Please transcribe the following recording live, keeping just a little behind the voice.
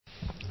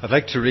I'd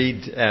like to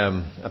read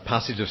a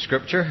passage of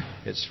Scripture.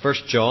 It's 1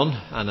 John,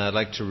 and I'd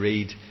like to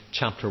read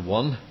chapter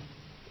 1.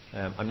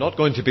 I'm not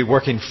going to be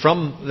working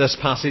from this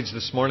passage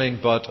this morning,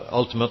 but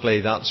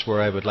ultimately that's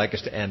where I would like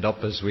us to end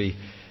up as we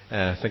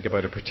think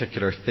about a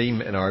particular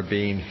theme in our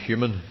Being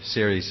Human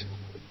series.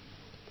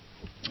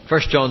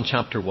 1 John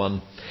chapter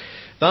 1.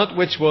 That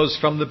which was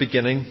from the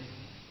beginning,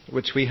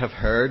 which we have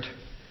heard,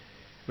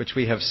 which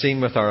we have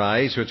seen with our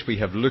eyes, which we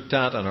have looked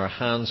at and our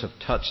hands have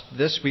touched,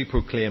 this we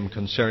proclaim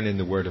concerning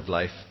the word of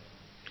life.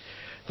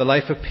 The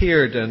life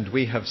appeared, and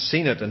we have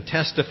seen it and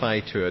testify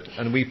to it,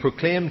 and we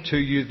proclaim to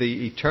you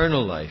the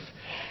eternal life,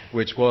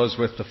 which was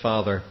with the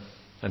Father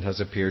and has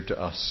appeared to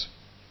us.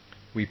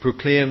 We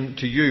proclaim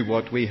to you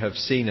what we have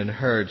seen and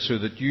heard, so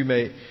that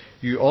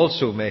you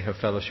also may have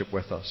fellowship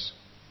with us.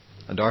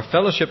 And our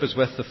fellowship is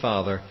with the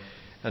Father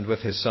and with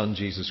his Son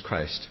Jesus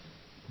Christ.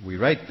 We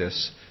write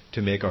this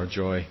to make our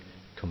joy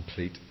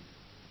complete.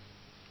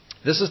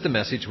 This is the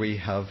message we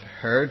have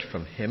heard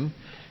from him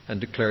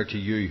and declare to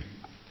you.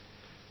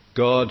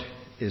 God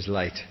is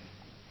light.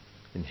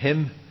 In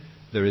him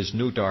there is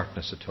no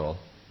darkness at all.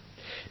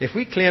 If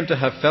we claim to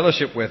have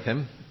fellowship with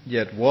him,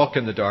 yet walk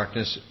in the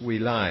darkness, we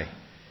lie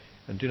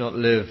and do not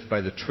live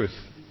by the truth.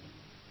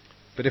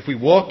 But if we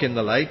walk in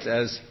the light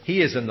as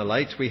he is in the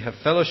light, we have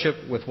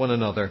fellowship with one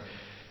another,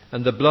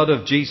 and the blood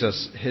of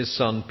Jesus, his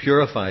Son,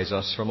 purifies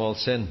us from all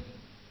sin.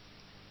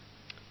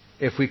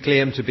 If we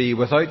claim to be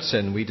without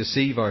sin, we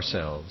deceive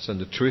ourselves, and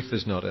the truth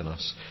is not in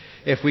us.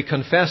 If we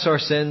confess our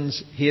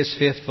sins, he is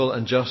faithful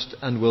and just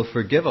and will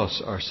forgive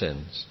us our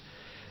sins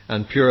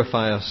and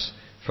purify us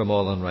from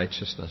all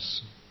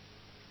unrighteousness.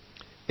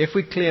 If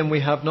we claim we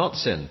have not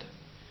sinned,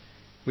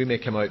 we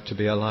make him out to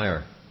be a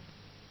liar,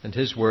 and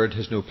his word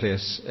has no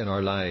place in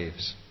our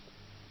lives.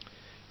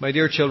 My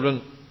dear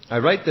children, I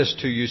write this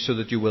to you so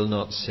that you will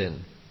not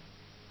sin.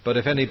 But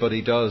if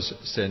anybody does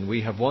sin,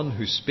 we have one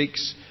who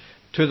speaks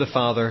to the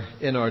Father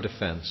in our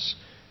defense,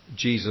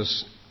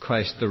 Jesus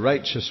Christ, the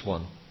righteous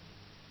one.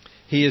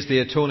 He is the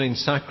atoning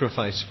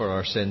sacrifice for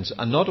our sins,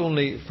 and not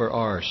only for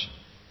ours,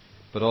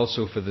 but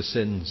also for the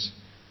sins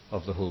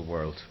of the whole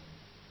world.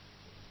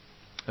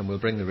 And we'll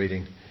bring the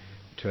reading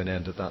to an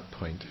end at that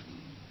point.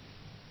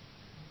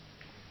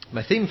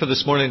 My theme for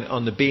this morning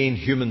on the Being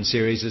Human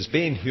series is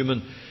Being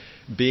Human,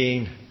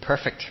 Being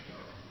Perfect.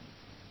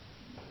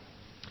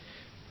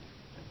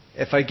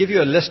 If I give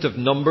you a list of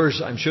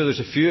numbers, I'm sure there's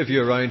a few of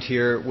you around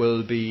here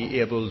will be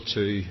able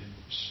to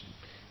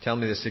tell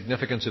me the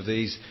significance of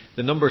these.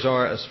 The numbers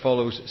are as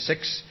follows: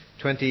 6,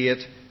 28,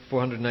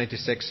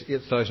 496,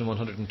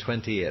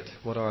 8,128.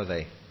 What are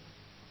they?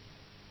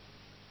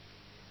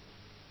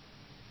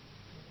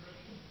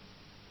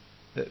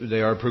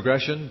 They are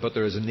progression, but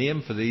there is a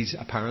name for these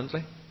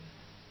apparently.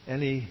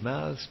 Any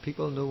maths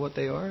people know what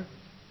they are?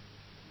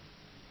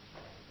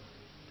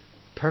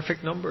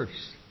 Perfect numbers.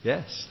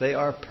 Yes, they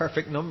are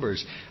perfect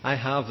numbers. I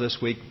have this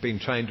week been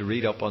trying to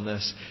read up on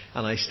this,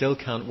 and I still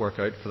can't work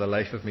out for the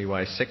life of me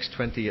why 6,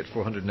 28,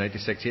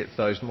 496,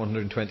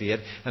 8,128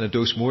 and a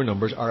dose more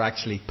numbers are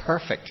actually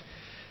perfect.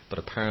 But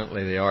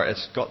apparently they are.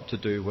 It's got to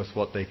do with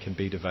what they can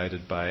be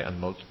divided by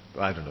and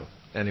I don't know.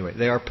 Anyway,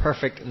 they are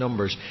perfect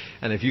numbers,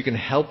 and if you can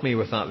help me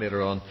with that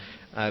later on,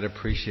 I'd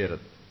appreciate it.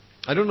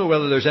 I don't know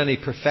whether there's any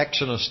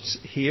perfectionists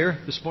here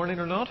this morning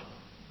or not.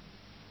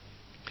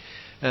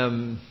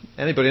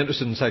 Anybody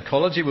interested in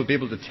psychology will be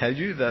able to tell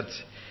you that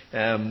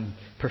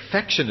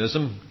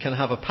perfectionism can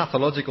have a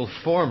pathological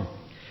form,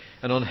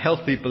 an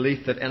unhealthy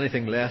belief that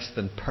anything less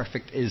than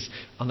perfect is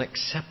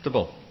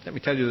unacceptable. Let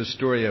me tell you the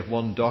story of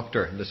one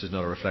doctor, and this is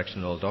not a reflection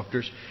on all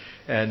doctors.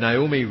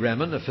 Naomi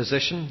Remen, a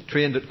physician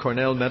trained at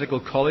Cornell Medical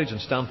College and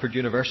Stanford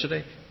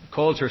University,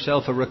 calls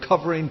herself a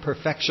recovering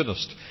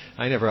perfectionist.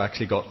 I never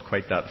actually got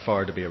quite that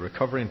far to be a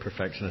recovering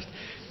perfectionist.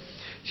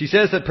 She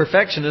says that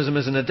perfectionism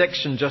is an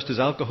addiction just as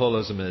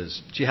alcoholism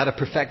is. She had a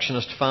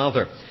perfectionist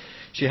father.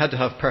 She had to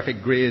have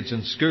perfect grades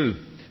in school.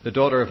 The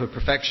daughter of a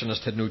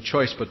perfectionist had no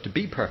choice but to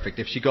be perfect.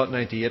 If she got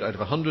 98 out of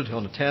 100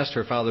 on a test,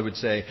 her father would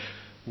say,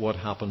 "What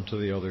happened to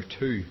the other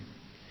 2?"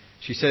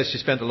 She says she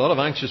spent a lot of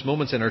anxious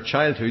moments in her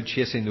childhood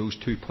chasing those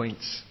 2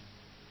 points.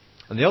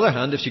 On the other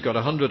hand, if she got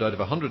 100 out of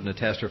 100 in a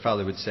test, her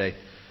father would say,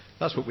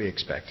 "That's what we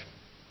expect."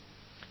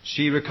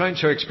 She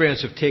recounts her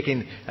experience of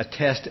taking a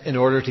test in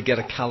order to get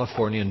a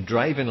Californian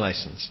driving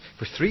license.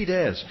 For 3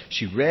 days,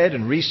 she read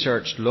and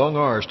researched long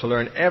hours to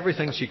learn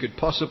everything she could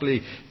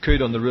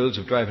on the rules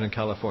of driving in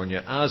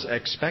California. As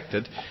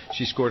expected,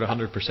 she scored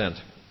 100%.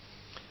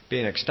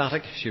 Being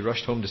ecstatic, she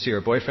rushed home to see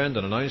her boyfriend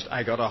and announced,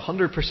 "I got a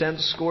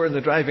 100% score in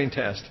the driving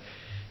test."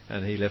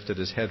 And he lifted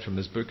his head from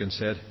his book and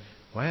said,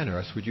 "Why on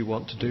earth would you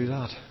want to do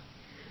that?"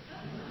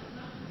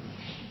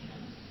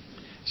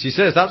 She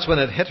says that's when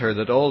it hit her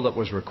that all that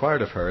was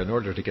required of her in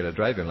order to get a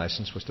driving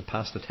license was to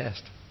pass the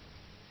test.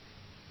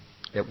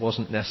 It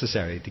wasn't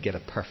necessary to get a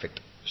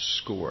perfect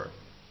score.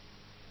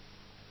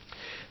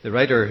 The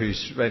writer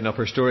who's writing up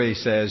her story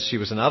says she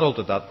was an adult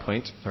at that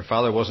point. Her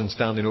father wasn't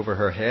standing over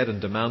her head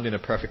and demanding a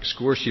perfect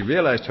score. She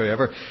realized,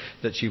 however,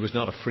 that she was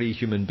not a free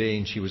human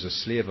being. She was a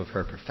slave of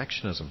her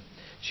perfectionism.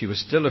 She was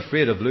still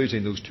afraid of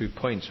losing those 2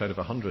 points out of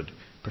 100.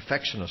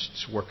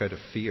 Perfectionists work out of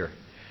fear,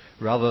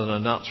 rather than a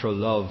natural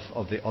love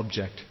of the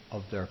object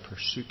of their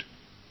pursuit.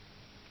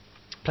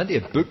 Plenty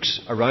of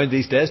books around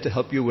these days to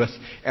help you with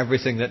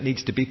everything that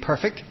needs to be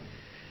perfect.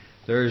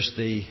 There's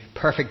The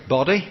Perfect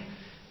Body.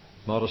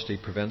 Modesty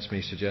prevents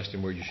me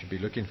suggesting where you should be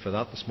looking for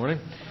that this morning.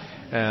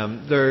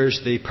 There's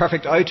The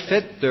Perfect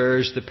Outfit.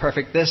 There's The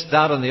Perfect This,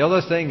 That and the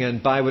Other Thing.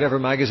 And buy whatever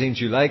magazines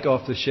you like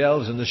off the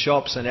shelves in the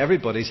shops, and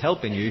everybody's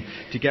helping you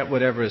to get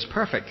whatever is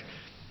perfect.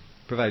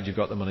 Provided you've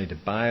got the money to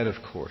buy it, of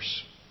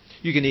course.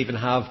 You can even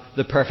have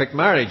The Perfect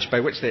Marriage, by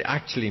which they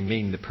actually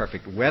mean the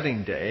perfect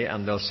wedding day,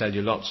 and they'll sell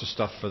you lots of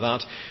stuff for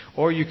that.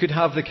 Or you could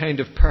have the kind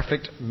of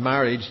perfect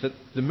marriage that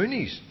the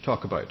Moonies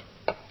talk about.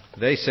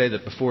 They say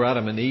that before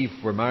Adam and Eve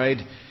were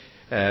married,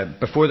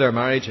 before their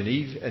marriage in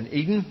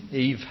Eden,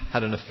 Eve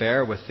had an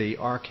affair with the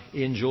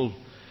archangel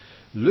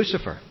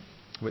Lucifer,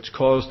 which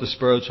caused the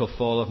spiritual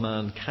fall of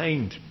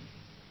mankind.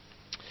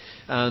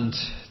 And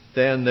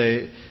then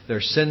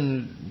their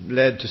sin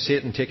led to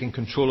Satan taking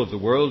control of the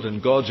world,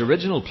 and God's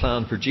original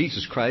plan for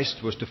Jesus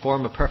Christ was to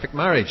form a perfect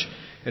marriage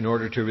in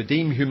order to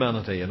redeem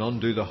humanity and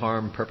undo the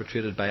harm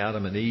perpetrated by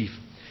Adam and Eve.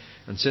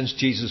 And since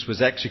Jesus was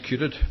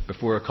executed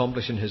before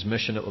accomplishing his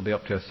mission, it will be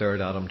up to a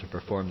third Adam to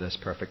perform this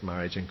perfect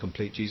marriage and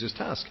complete Jesus'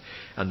 task.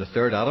 And the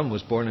third Adam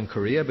was born in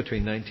Korea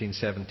between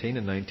 1917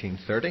 and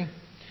 1930.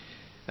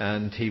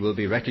 And he will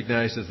be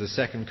recognized as the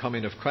second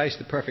coming of Christ,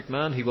 the perfect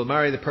man. He will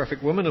marry the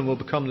perfect woman and will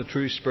become the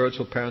true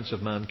spiritual parents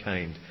of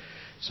mankind.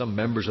 Some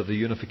members of the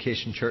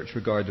Unification Church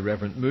regard the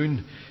Reverend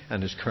Moon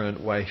and his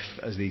current wife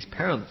as these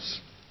parents,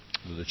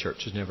 though the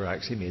church has never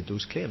actually made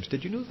those claims.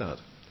 Did you know that?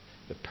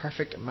 The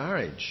perfect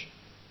marriage.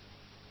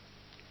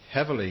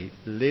 Heavily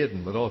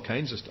laden with all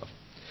kinds of stuff.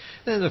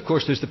 Then, of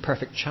course, there's the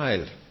perfect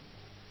child.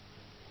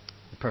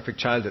 The perfect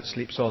child that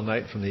sleeps all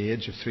night from the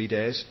age of 3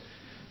 days,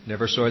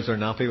 never soils their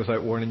nappy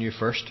without warning you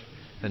first,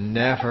 and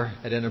never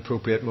at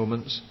inappropriate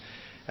moments.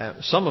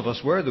 Some of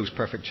us were those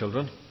perfect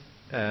children.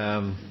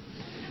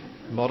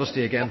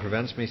 Modesty again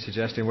prevents me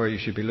suggesting where you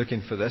should be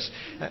looking for this.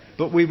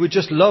 But we would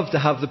just love to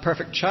have the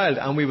perfect child,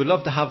 and we would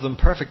love to have them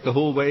perfect the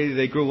whole way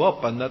they grow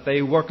up, and that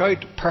they work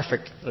out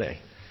perfectly.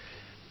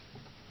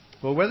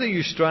 Well, whether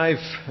you strive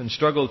and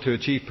struggle to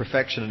achieve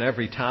perfection in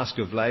every task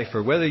of life,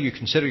 or whether you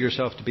consider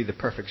yourself to be the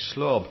perfect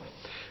slob,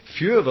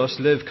 few of us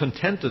live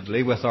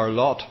contentedly with our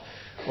lot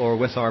or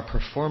with our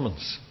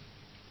performance.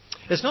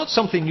 It's not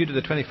something new to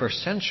the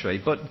 21st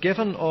century, but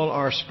given all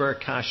our spare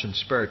cash and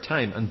spare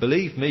time, and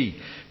believe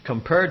me,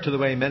 compared to the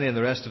way many in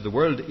the rest of the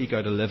world eke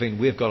out a living,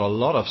 we've got a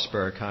lot of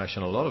spare cash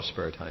and a lot of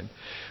spare time.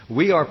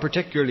 We are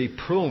particularly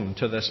prone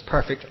to this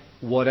perfect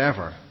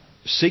whatever,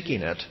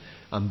 seeking it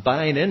and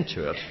buying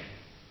into it.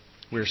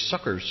 We're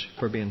suckers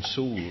for being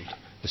sold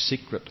the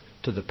secret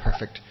to the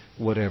perfect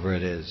whatever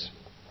it is.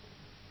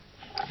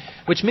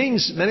 Which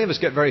means many of us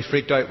get very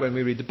freaked out when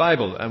we read the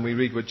Bible, and we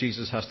read what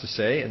Jesus has to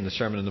say in the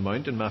Sermon on the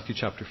Mount in Matthew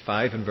chapter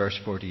 5 and verse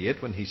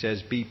 48, when he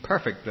says, "Be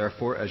perfect,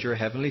 therefore, as your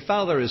heavenly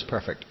Father is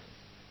perfect."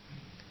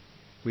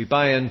 We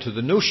buy into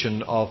the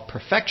notion of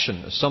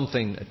perfection as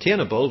something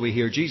attainable. We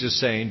hear Jesus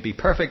saying, "Be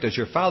perfect as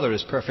your Father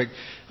is perfect,"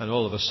 and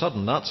all of a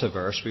sudden that's a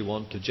verse we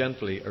want to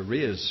gently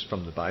erase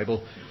from the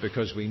Bible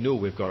because we know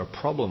we've got a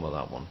problem with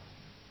that one.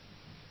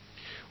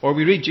 Or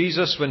we read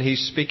Jesus when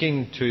he's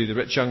speaking to the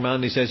rich young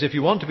man. He says, "If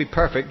you want to be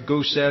perfect,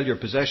 go sell your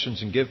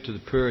possessions and give to the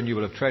poor, and you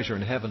will have treasure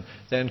in heaven.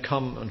 Then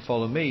come and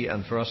follow me."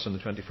 And for us in the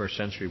 21st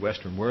century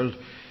Western world,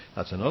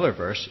 that's another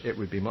verse it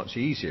would be much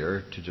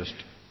easier to just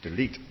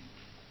delete.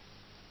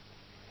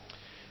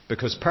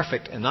 Because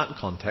perfect in that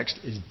context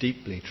is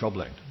deeply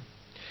troubling.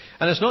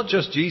 And it's not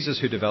just Jesus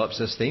who develops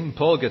this theme.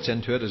 Paul gets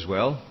into it as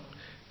well,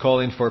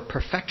 calling for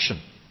perfection,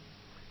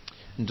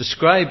 and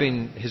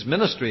describing his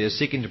ministry as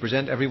seeking to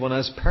present everyone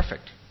as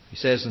perfect. He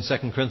says in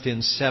 2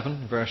 Corinthians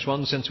 7, verse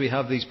 1, "Since we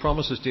have these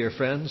promises, dear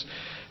friends,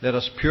 let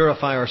us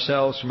purify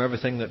ourselves from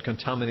everything that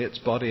contaminates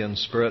body and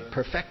spirit,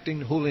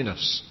 perfecting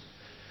holiness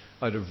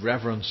out of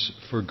reverence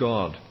for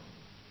God."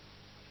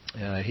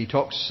 He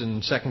talks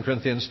in 2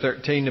 Corinthians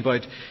 13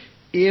 about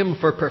aim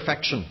for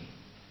perfection.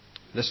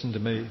 Listen to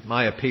me.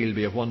 My appeal,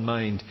 be of one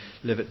mind,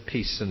 live at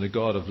peace, and the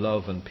God of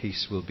love and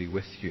peace will be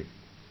with you.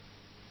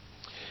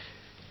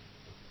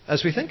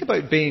 As we think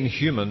about being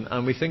human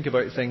and we think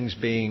about things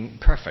being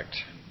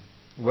perfect,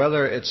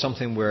 whether it's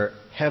something we're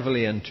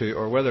heavily into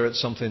or whether it's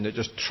something that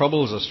just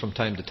troubles us from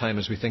time to time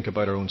as we think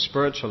about our own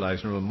spiritual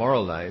lives and our own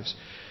moral lives,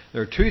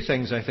 there are two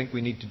things I think we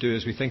need to do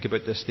as we think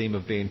about this theme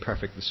of being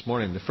perfect this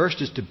morning. The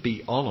first is to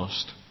be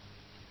honest,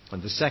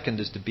 and the second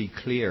is to be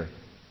clear.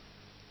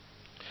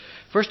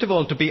 First of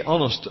all, to be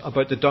honest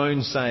about the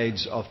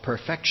downsides of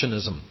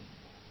perfectionism,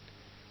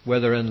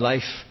 whether in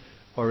life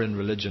or in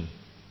religion.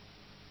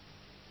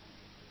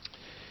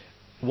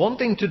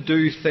 Wanting to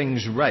do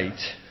things right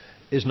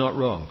is not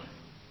wrong.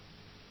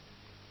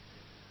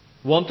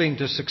 Wanting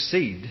to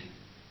succeed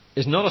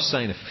is not a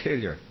sign of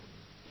failure.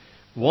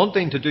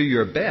 Wanting to do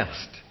your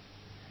best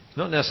is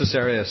not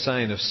necessarily a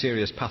sign of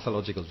serious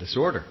pathological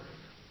disorder.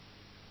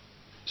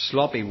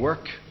 Sloppy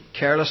work,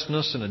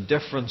 carelessness and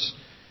indifference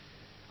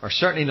are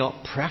certainly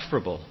not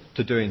preferable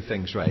to doing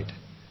things right,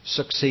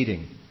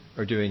 succeeding,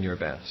 or doing your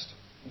best.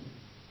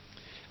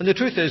 And the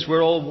truth is,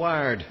 we're all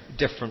wired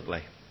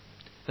differently.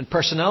 And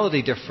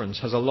personality difference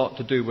has a lot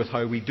to do with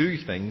how we do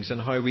things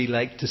and how we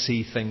like to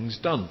see things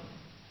done.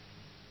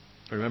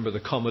 I remember the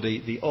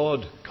comedy The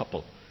Odd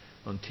Couple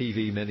on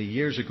TV many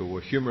years ago,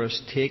 a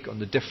humorous take on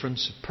the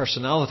difference of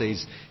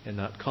personalities in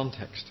that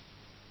context.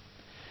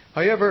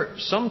 However,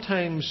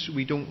 sometimes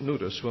we don't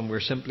notice when we're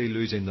simply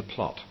losing the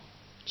plot.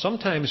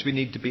 Sometimes we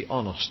need to be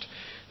honest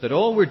that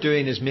all we're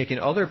doing is making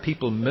other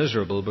people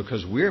miserable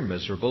because we're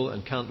miserable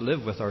and can't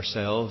live with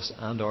ourselves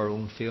and our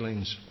own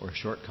feelings or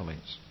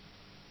shortcomings.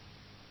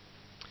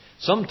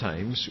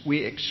 Sometimes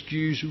we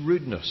excuse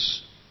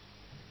rudeness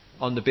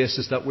on the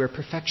basis that we're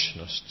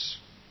perfectionists.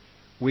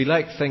 We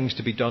like things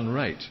to be done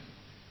right,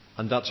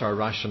 and that's our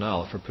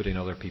rationale for putting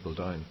other people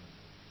down.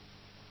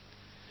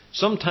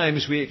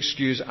 Sometimes we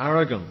excuse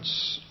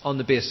arrogance on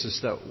the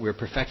basis that we're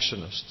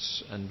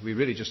perfectionists and we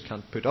really just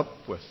can't put up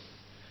with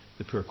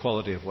the poor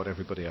quality of what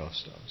everybody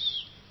else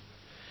does.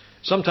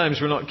 Sometimes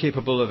we're not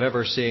capable of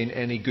ever seeing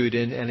any good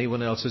in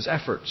anyone else's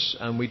efforts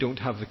and we don't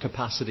have the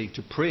capacity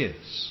to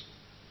praise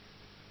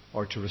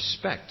or to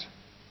respect.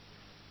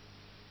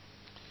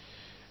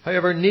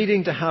 However,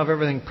 needing to have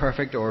everything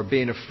perfect or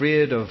being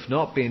afraid of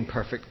not being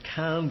perfect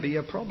can be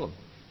a problem.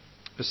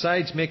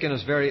 Besides making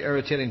us very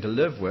irritating to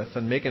live with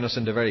and making us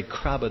into very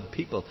crabbed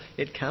people,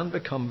 it can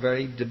become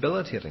very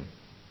debilitating.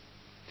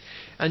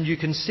 And you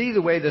can see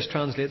the way this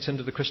translates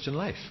into the Christian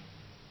life.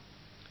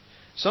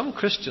 Some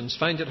Christians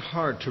find it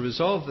hard to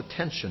resolve the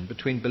tension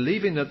between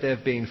believing that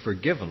they've been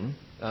forgiven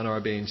and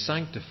are being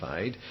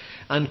sanctified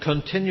and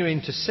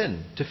continuing to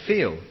sin, to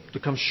fail, to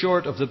come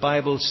short of the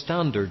Bible's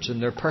standards in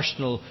their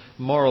personal,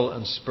 moral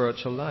and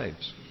spiritual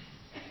lives.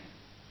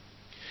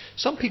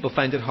 Some people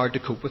find it hard to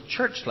cope with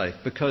church life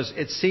because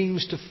it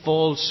seems to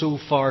fall so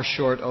far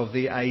short of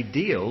the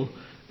ideal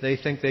they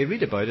think they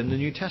read about in the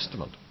New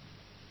Testament.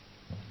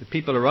 The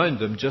people around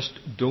them just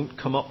don't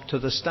come up to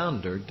the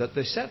standard that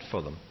they set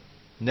for them.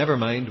 Never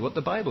mind what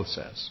the Bible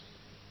says.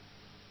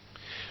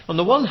 On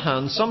the one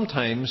hand,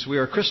 sometimes we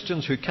are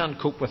Christians who can't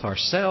cope with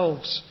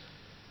ourselves,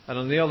 and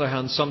on the other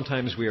hand,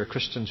 sometimes we are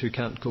Christians who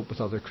can't cope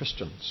with other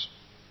Christians.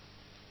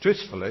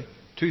 Truthfully,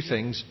 two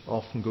things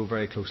often go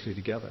very closely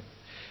together.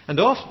 And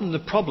often the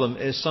problem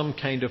is some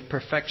kind of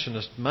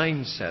perfectionist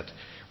mindset,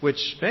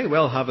 which may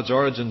well have its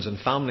origins in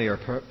family or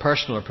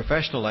personal or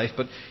professional life,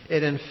 but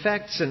it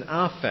infects and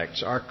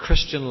affects our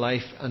Christian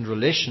life and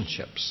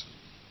relationships.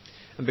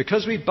 And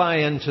because we buy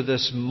into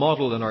this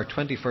model in our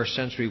 21st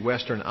century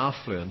Western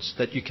affluence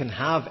that you can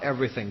have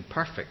everything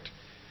perfect,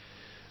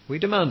 we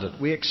demand it,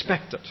 we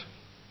expect it,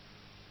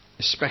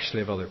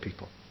 especially of other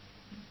people.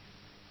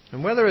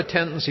 And whether a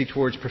tendency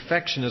towards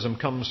perfectionism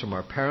comes from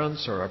our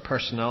parents or our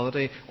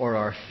personality or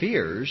our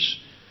fears,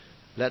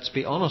 let's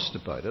be honest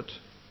about it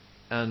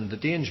and the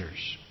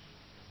dangers.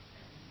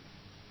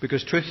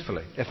 Because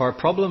truthfully, if our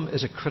problem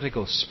is a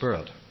critical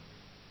spirit,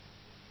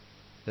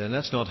 then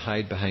let's not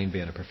hide behind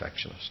being a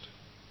perfectionist.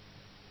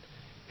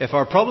 If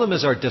our problem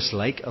is our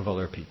dislike of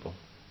other people,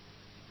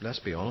 let's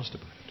be honest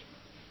about it.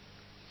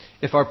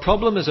 If our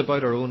problem is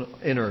about our own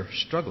inner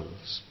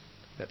struggles,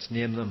 let's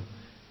name them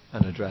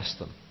and address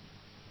them.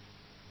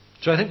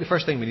 So I think the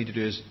first thing we need to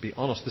do is be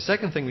honest. The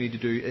second thing we need to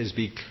do is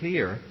be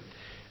clear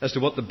as to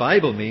what the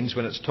Bible means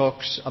when it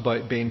talks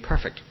about being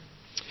perfect.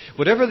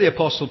 Whatever the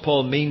Apostle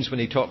Paul means when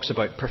he talks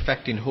about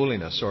perfecting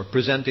holiness or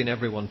presenting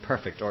everyone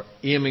perfect or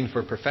aiming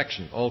for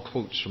perfection, all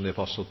quotes from the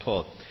Apostle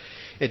Paul,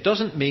 it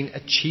doesn't mean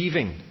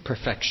achieving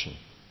perfection.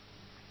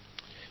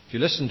 If you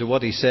listen to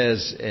what he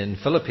says in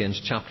Philippians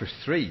chapter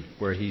 3,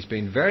 where he's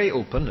been very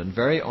open and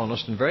very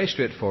honest and very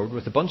straightforward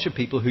with a bunch of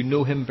people who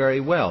know him very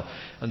well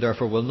and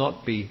therefore will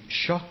not be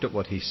shocked at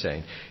what he's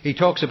saying. He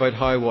talks about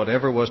how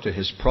whatever was to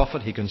his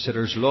profit he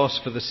considers loss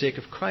for the sake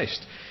of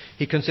Christ.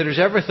 He considers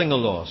everything a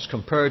loss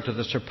compared to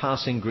the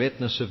surpassing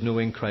greatness of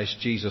knowing Christ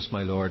Jesus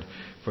my Lord,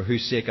 for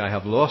whose sake I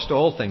have lost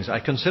all things. I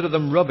consider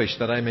them rubbish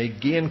that I may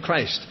gain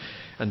Christ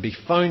and be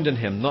found in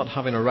him, not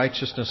having a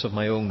righteousness of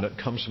my own that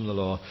comes from the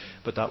law,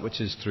 but that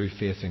which is through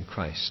faith in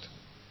Christ.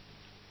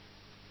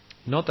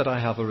 Not that I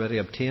have already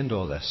obtained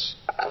all this,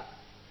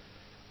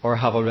 or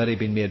have already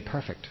been made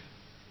perfect,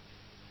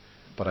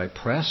 but I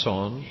press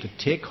on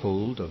to take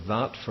hold of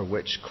that for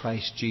which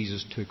Christ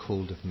Jesus took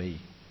hold of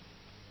me.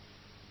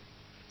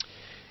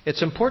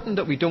 It's important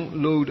that we don't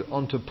load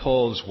onto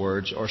Paul's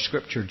words or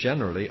Scripture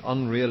generally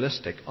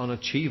unrealistic,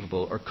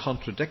 unachievable or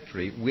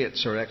contradictory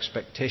weights or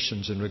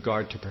expectations in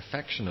regard to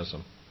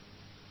perfectionism.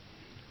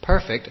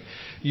 Perfect,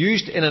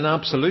 used in an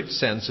absolute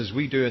sense as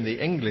we do in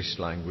the English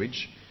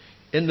language,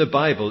 in the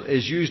Bible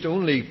is used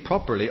only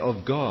properly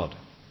of God,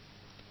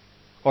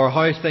 or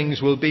how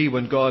things will be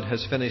when God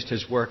has finished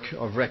his work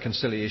of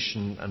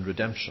reconciliation and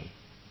redemption.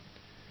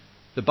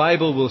 The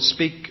Bible will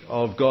speak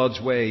of God's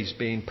ways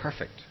being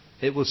perfect.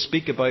 It will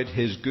speak about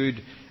his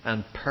good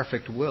and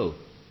perfect will.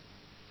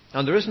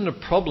 And there isn't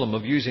a problem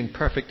of using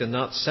perfect in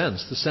that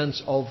sense, the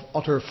sense of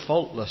utter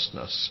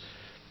faultlessness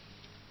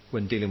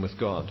when dealing with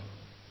God.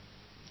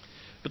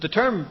 But the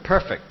term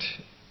perfect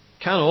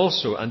can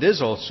also, and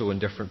is also in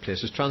different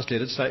places,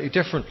 translated slightly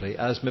differently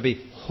as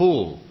maybe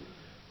whole,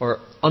 or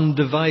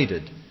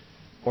undivided,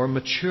 or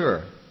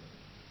mature.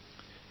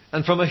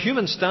 And from a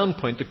human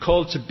standpoint, the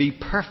call to be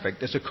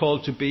perfect is a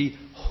call to be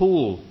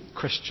whole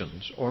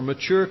Christians, or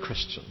mature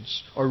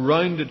Christians, or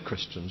rounded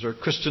Christians, or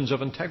Christians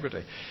of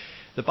integrity.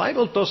 The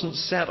Bible doesn't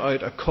set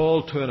out a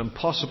call to an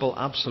impossible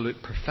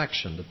absolute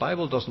perfection. The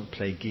Bible doesn't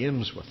play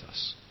games with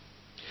us.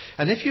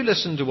 And if you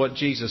listen to what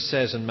Jesus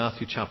says in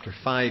Matthew chapter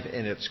 5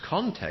 in its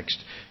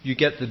context, you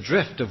get the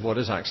drift of what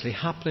is actually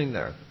happening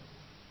there.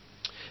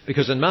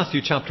 Because in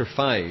Matthew chapter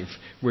 5,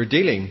 we're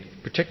dealing,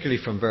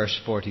 particularly from verse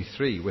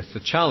 43, with the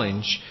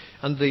challenge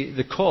and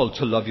the call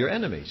to love your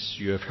enemies.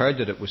 You have heard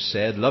that it was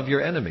said, love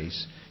your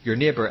enemies, your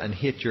neighbour, and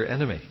hate your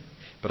enemy.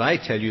 But I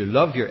tell you,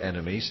 love your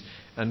enemies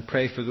and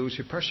pray for those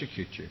who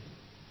persecute you.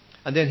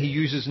 And then he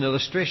uses an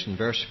illustration,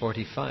 verse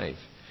 45.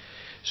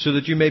 So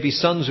that you may be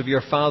sons of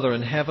your Father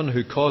in heaven,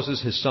 who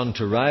causes his sun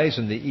to rise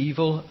on the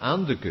evil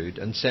and the good,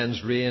 and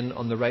sends rain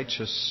on the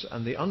righteous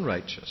and the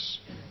unrighteous.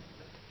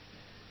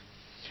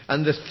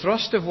 And the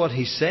thrust of what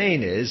he's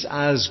saying is,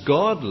 as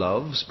God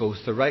loves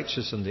both the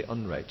righteous and the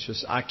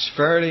unrighteous, acts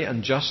fairly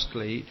and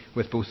justly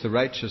with both the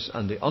righteous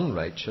and the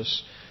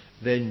unrighteous,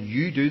 then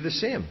you do the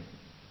same.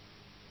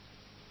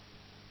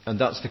 And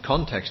that's the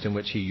context in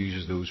which he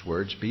uses those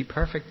words. Be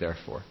perfect,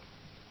 therefore,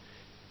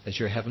 as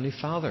your heavenly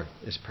Father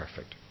is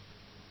perfect.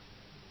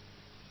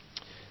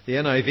 The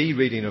NIV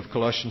reading of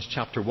Colossians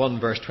chapter 1,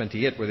 verse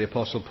 28, where the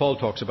Apostle Paul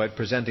talks about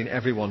presenting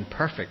everyone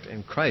perfect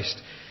in Christ,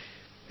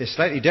 is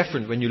slightly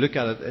different when you look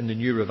at it in the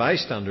New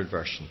Revised Standard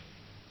Version,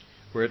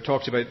 where it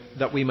talks about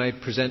that we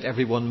might present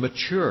everyone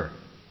mature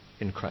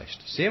in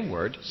Christ. Same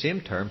word, same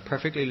term,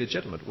 perfectly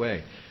legitimate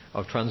way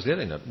of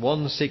translating it.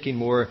 One seeking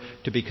more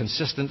to be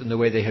consistent in the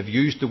way they have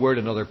used the word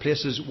in other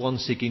places, one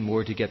seeking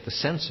more to get the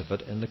sense of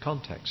it in the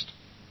context.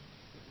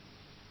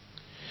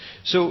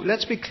 So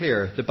let's be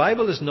clear, the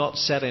Bible is not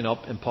setting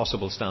up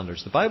impossible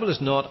standards. The Bible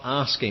is not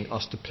asking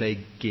us to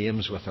play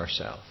games with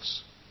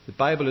ourselves. The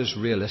Bible is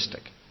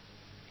realistic.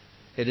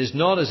 It is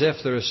not as if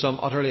there is some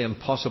utterly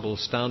impossible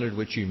standard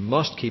which you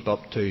must keep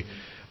up to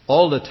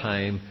all the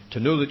time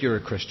to know that you're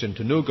a Christian,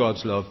 to know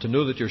God's love, to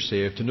know that you're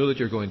saved, to know that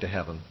you're going to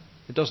heaven.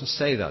 It doesn't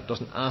say that, it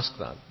doesn't ask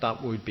that.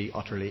 That would be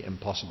utterly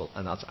impossible,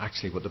 and that's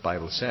actually what the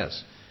Bible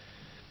says.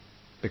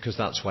 Because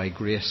that's why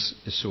grace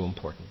is so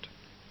important,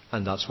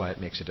 and that's why it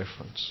makes a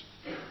difference.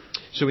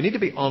 So we need to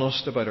be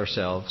honest about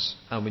ourselves,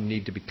 and we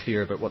need to be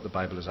clear about what the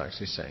Bible is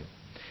actually saying.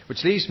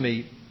 Which leaves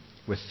me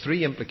with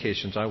three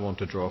implications I want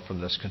to draw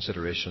from this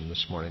consideration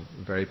this morning,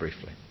 very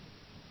briefly.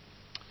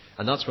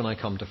 And that's when I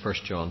come to 1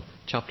 John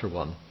chapter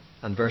 1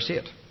 and verse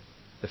 8.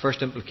 The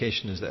first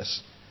implication is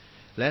this: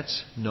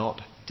 let's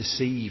not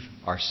deceive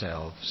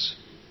ourselves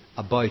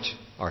about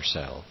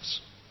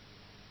ourselves.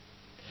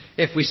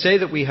 If we say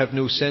that we have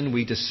no sin,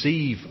 we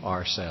deceive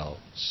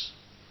ourselves,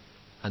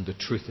 and the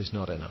truth is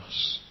not in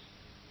us.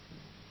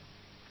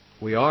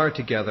 We are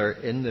together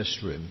in this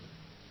room,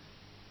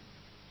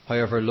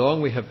 however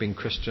long we have been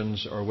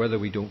Christians, or whether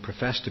we don't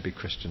profess to be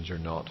Christians or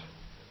not.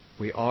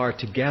 We are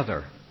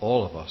together,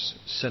 all of us,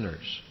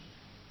 sinners.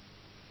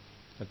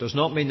 It does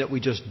not mean that we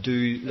just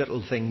do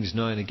little things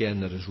now and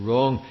again that is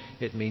wrong.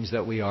 It means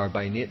that we are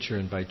by nature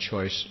and by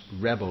choice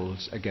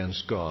rebels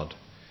against God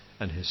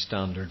and his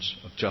standards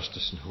of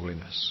justice and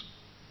holiness.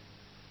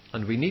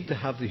 And we need to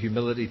have the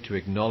humility to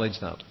acknowledge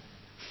that,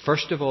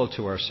 first of all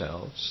to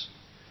ourselves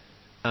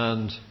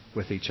and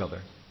with each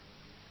other.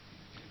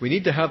 We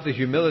need to have the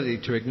humility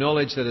to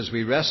acknowledge that as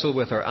we wrestle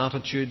with our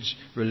attitudes,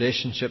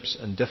 relationships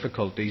and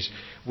difficulties,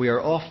 we are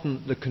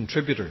often the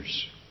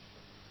contributors,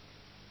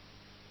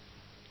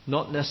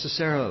 not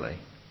necessarily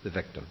the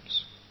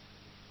victims.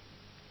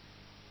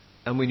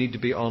 And we need to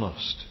be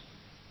honest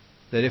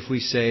that if we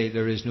say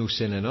there is no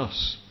sin in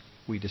us,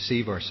 we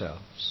deceive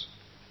ourselves,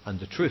 and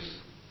the truth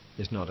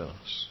is not in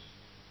us.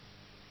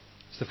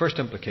 It's the first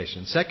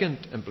implication.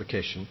 Second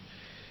implication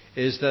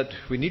is that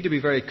we need to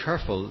be very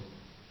careful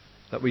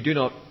that we do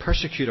not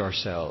persecute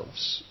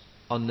ourselves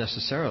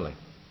unnecessarily.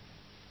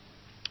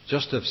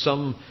 Just as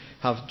some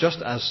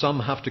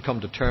have to come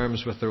to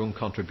terms with their own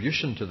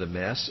contribution to the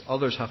mess,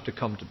 others have to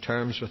come to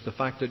terms with the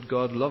fact that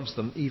God loves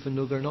them even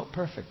though they're not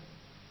perfect.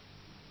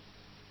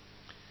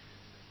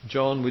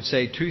 John would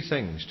say two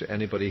things to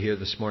anybody here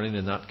this morning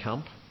in that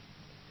camp.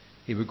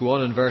 He would go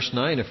on in verse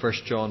 9 of 1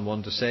 John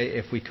 1 to say,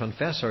 if we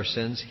confess our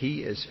sins,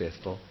 he is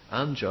faithful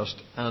and just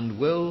and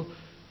will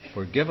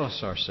forgive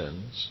us our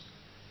sins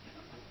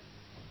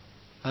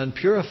and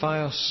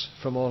purify us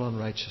from all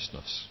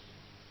unrighteousness.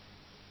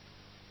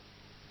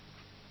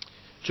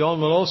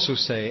 John will also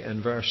say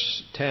in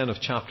verse 10 of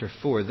chapter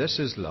 4, this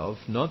is love,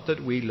 not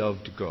that we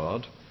loved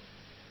God,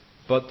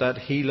 but that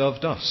he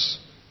loved us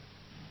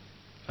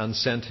and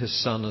sent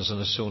his Son as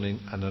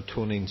an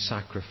atoning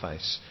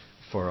sacrifice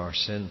for our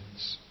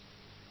sins.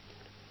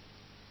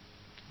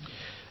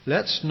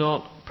 Let's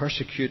not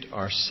persecute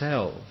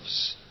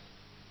ourselves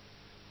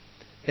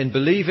in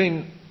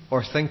believing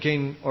or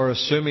thinking or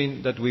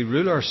assuming that we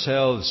rule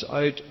ourselves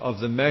out of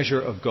the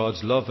measure of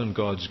God's love and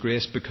God's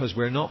grace because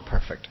we're not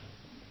perfect.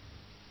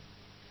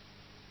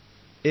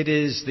 It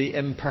is the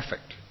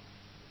imperfect,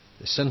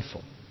 the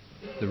sinful,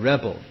 the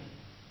rebel,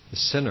 the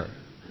sinner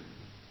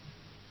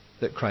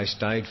that Christ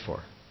died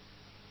for.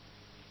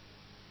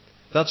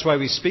 That's why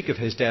we speak of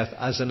his death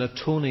as an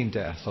atoning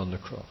death on the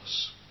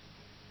cross,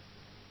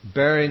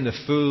 bearing the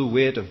full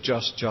weight of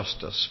just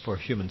justice for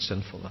human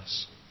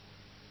sinfulness.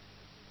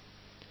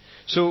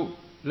 So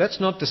let's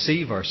not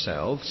deceive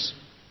ourselves,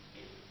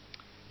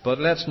 but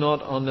let's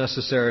not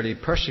unnecessarily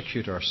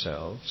persecute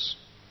ourselves.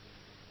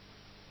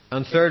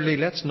 And thirdly,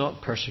 let's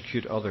not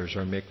persecute others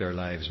or make their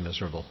lives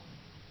miserable.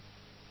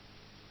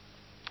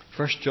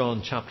 1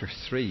 John chapter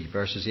 3,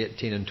 verses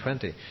 18 and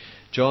 20.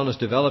 John is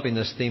developing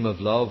this theme of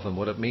love and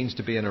what it means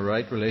to be in a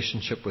right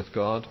relationship with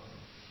God.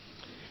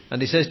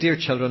 And he says, "Dear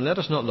children, let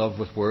us not love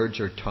with words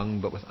or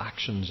tongue, but with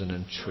actions and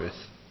in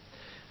truth."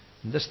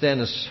 And this then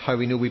is how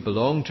we know we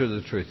belong to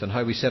the truth and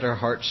how we set our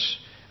hearts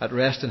at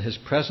rest in his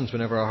presence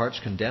whenever our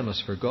hearts condemn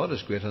us. For God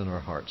is greater than our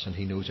hearts and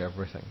he knows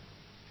everything.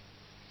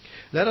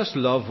 Let us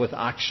love with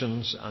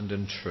actions and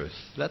in truth.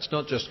 Let's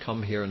not just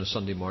come here on a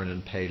Sunday morning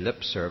and pay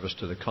lip service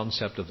to the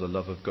concept of the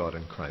love of God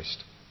in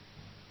Christ.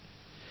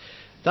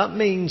 That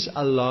means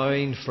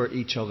allowing for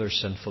each other's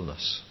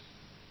sinfulness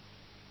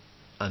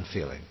and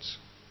feelings.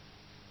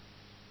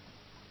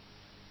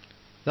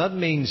 That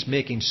means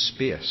making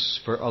space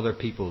for other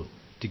people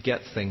to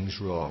get things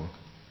wrong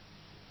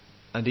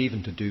and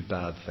even to do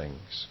bad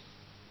things.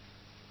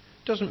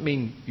 It doesn't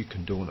mean you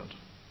condone it.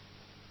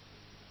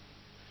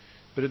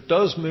 But it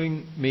does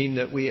mean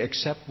that we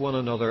accept one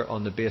another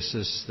on the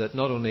basis that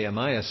not only am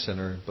I a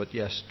sinner, but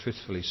yes,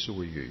 truthfully, so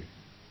are you.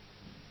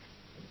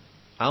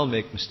 I'll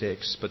make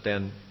mistakes, but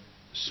then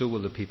so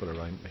will the people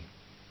around me.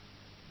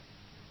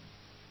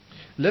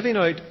 Living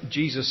out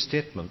Jesus'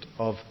 statement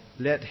of,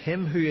 "Let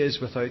him who is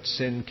without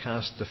sin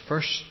cast the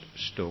first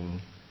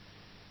stone,"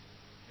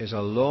 is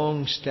a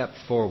long step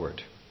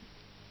forward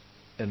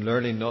in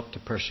learning not to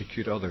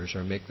persecute others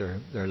or make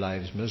their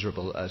lives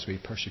miserable as we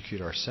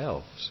persecute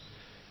ourselves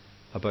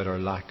about our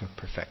lack of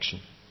perfection.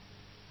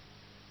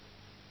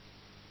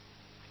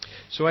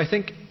 So I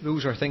think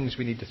those are things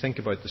we need to think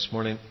about this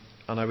morning,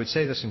 and I would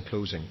say this in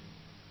closing.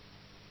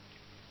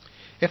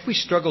 If we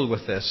struggle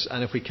with this,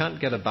 and if we can't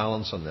get a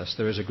balance on this,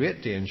 there is a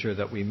great danger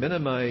that we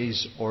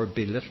minimize or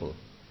belittle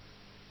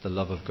the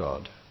love of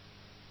God.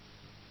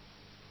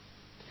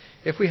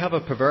 If we have a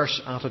perverse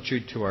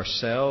attitude to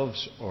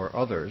ourselves or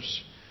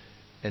others,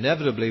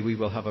 inevitably we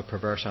will have a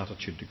perverse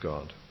attitude to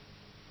God.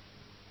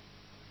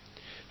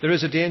 There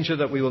is a danger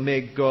that we will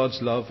make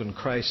God's love and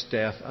Christ's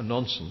death a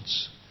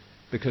nonsense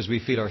because we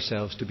feel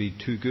ourselves to be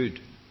too good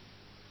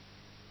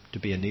to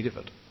be in need of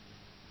it.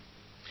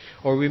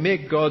 Or we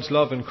make God's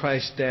love and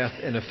Christ's death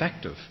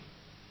ineffective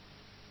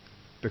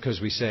because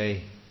we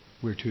say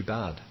we're too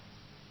bad,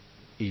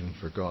 even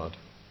for God.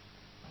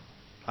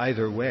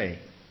 Either way,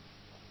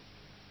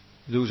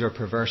 those are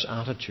perverse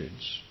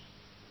attitudes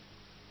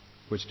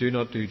which do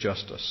not do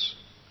justice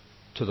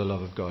to the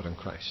love of God and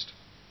Christ.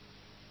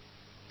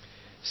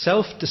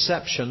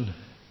 Self-deception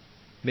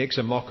makes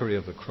a mockery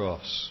of the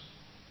cross.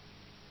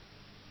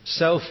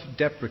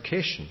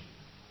 Self-deprecation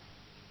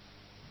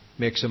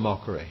makes a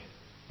mockery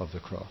of the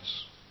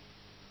cross.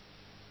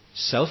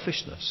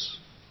 Selfishness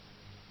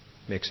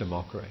makes a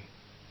mockery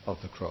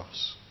of the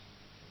cross.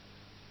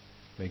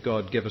 May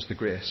God give us the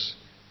grace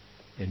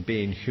in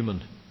being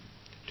human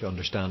to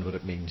understand what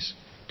it means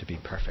to be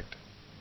perfect.